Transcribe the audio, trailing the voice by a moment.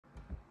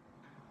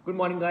Good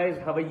morning, guys.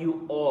 How are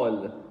you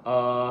all?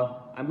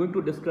 I'm going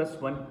to discuss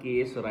one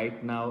case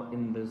right now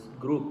in this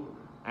group,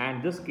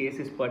 and this case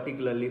is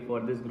particularly for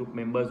this group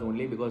members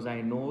only because I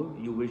know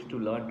you wish to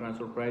learn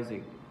transfer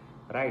pricing.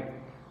 Right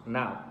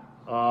now,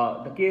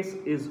 the case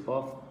is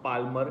of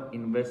Palmer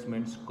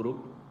Investments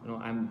Group.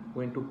 I'm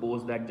going to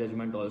post that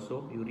judgment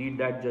also. You read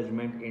that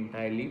judgment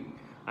entirely.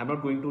 I'm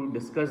not going to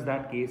discuss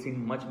that case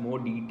in much more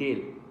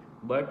detail,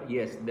 but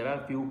yes, there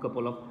are a few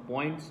couple of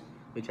points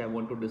which I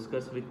want to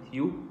discuss with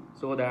you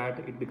so that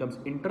it becomes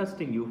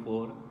interesting you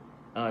for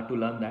to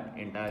learn that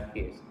entire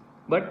case.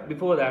 But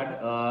before that,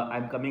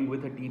 I'm coming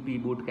with a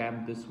TP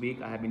Bootcamp this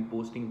week. I have been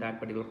posting that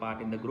particular part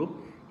in the group.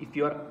 If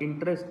you are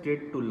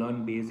interested to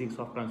learn basics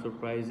of transfer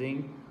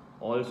pricing,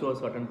 also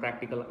certain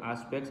practical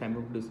aspects, I'm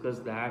going to discuss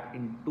that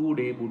in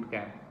 2-day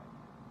bootcamp.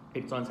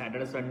 It's on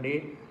Saturday,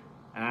 Sunday,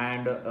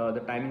 and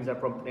the timings are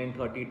from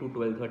 10:30 to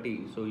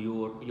 12:30. So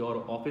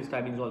your office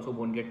timings also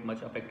won't get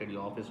much affected,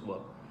 your office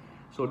work.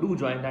 So do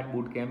join that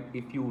bootcamp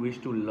if you wish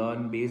to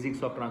learn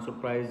basics of transfer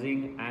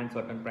pricing and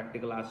certain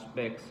practical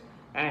aspects,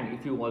 and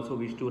if you also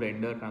wish to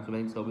render transfer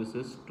pricing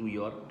services to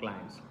your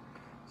clients.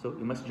 So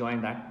you must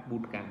join that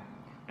bootcamp.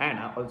 And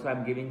also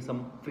I'm giving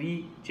some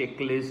free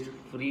checklist,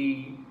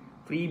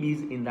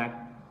 freebies in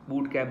that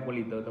bootcamp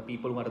only. The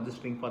people who are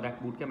registering for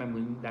that bootcamp, I'm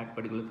giving that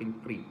particular thing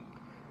free.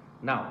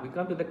 Now we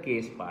come to the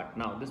case part.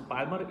 Now this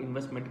Palmer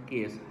investment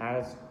case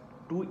has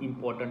two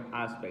important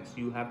aspects.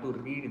 You have to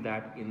read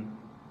that in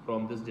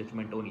from this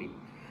judgment only.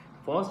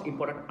 First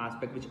important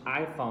aspect which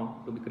I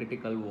found to be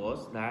critical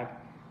was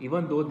that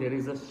even though there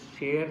is a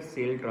share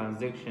sale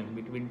transaction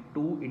between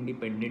two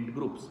independent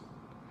groups,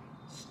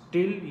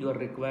 still you are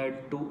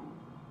required to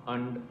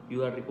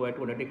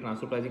undertake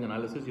transfer pricing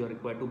analysis. You are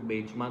required to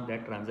benchmark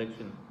that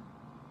transaction.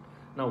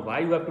 Now why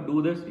you have to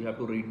do this? You have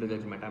to read the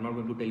judgment. I'm not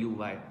going to tell you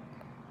why,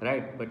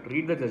 right? But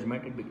read the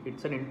judgment.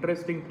 It's an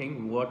interesting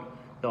thing what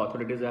the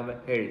authorities have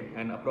held,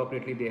 and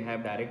appropriately they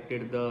have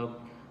directed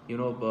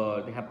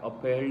they have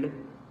upheld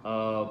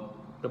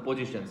the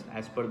positions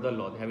as per the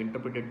law. They have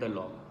interpreted the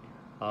law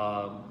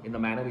in the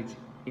manner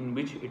in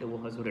which it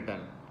was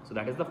written. So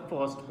that is the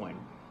first point.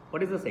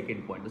 What is the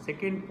second point? The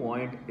second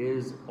point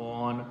is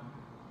on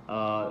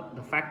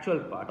the factual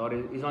part, or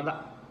is on the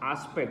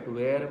aspect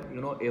where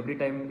every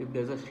time if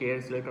there's a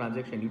share sale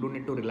transaction, you don't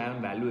need to rely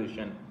on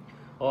valuation,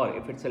 or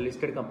if it's a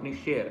listed company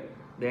share,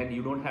 then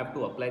you don't have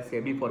to apply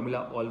SEBI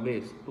formula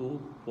always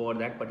for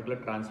that particular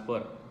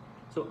transfer.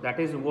 So that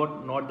is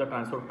what not the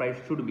transfer price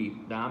should be.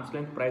 The arm's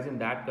length price in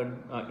that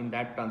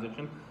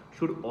transaction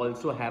should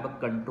also have a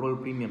control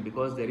premium,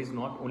 because there is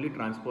not only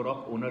transfer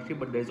of ownership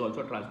but there is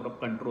also transfer of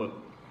control.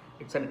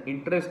 It's an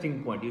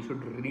interesting point. You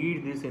should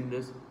read this in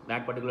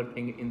that particular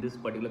thing in this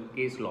particular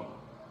case law.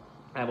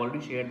 I have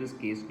already shared this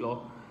case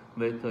law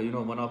with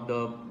one of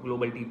the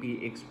global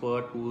TP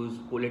expert who's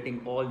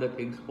collating all the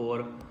things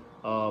for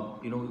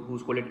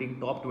who's collating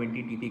top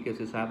 20 TP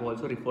cases. So I have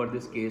also referred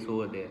this case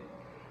over there.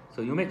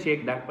 So you may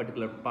check that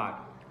particular part.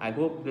 I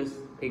hope this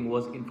thing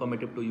was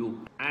informative to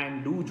you.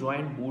 And do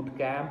join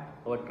bootcamp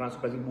or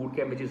transfer pricing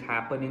bootcamp, which is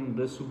happening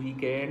this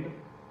weekend,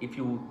 if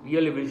you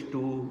really wish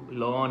to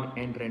learn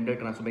and render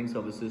transfer pricing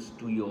services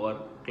to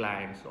your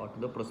clients or to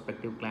the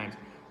prospective clients.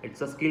 It's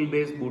a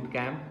skill-based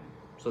bootcamp.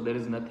 So there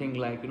is nothing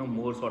like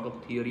more sort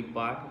of theory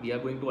part. We are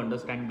going to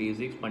understand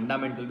basics,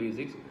 fundamental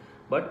basics,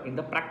 but in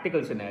the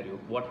practical scenario,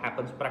 what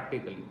happens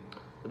practically.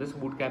 So this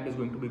bootcamp is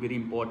going to be very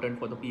important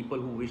for the people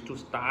who wish to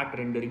start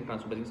rendering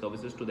transfer pricing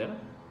services to their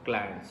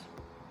clients.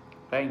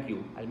 Thank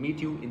you. I'll meet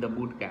you in the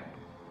bootcamp.